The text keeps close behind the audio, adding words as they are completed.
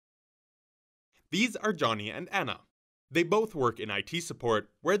These are Johnny and Anna. They both work in IT support,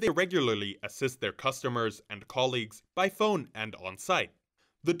 where they regularly assist their customers and colleagues by phone and on site.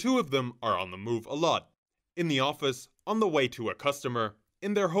 The two of them are on the move a lot. In the office, on the way to a customer,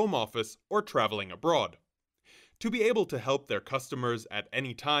 in their home office, or traveling abroad. To be able to help their customers at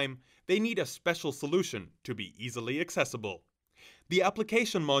any time, they need a special solution to be easily accessible. The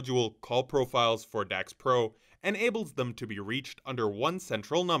application module Call Profiles for DAKSpro enables them to be reached under one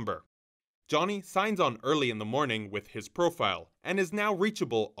central number. Johnny signs on early in the morning with his profile and is now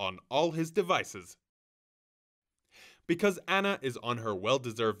reachable on all his devices. Because Anna is on her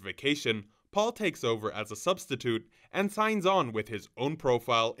well-deserved vacation, Paul takes over as a substitute and signs on with his own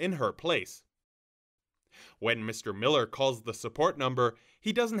profile in her place. When Mr. Miller calls the support number,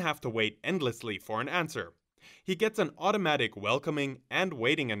 he doesn't have to wait endlessly for an answer. He gets an automatic welcoming and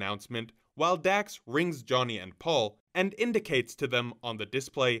waiting announcement while Dax rings Johnny and Paul and indicates to them on the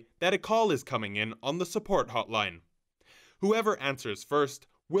display that a call is coming in on the support hotline. Whoever answers first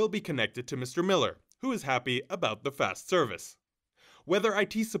will be connected to Mr. Miller, who is happy about the fast service. Whether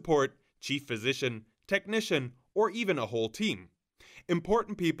IT support, chief physician, technician, or even a whole team,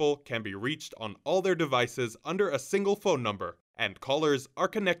 important people can be reached on all their devices under a single phone number, and callers are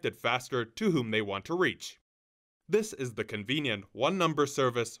connected faster to whom they want to reach. This is the convenient one-number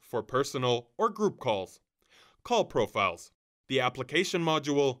service for personal or group calls. Call Profiles, the application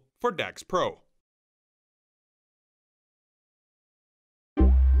module for DAKSpro.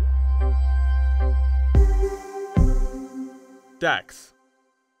 DAX.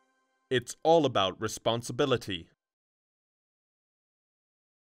 It's all about responsibility.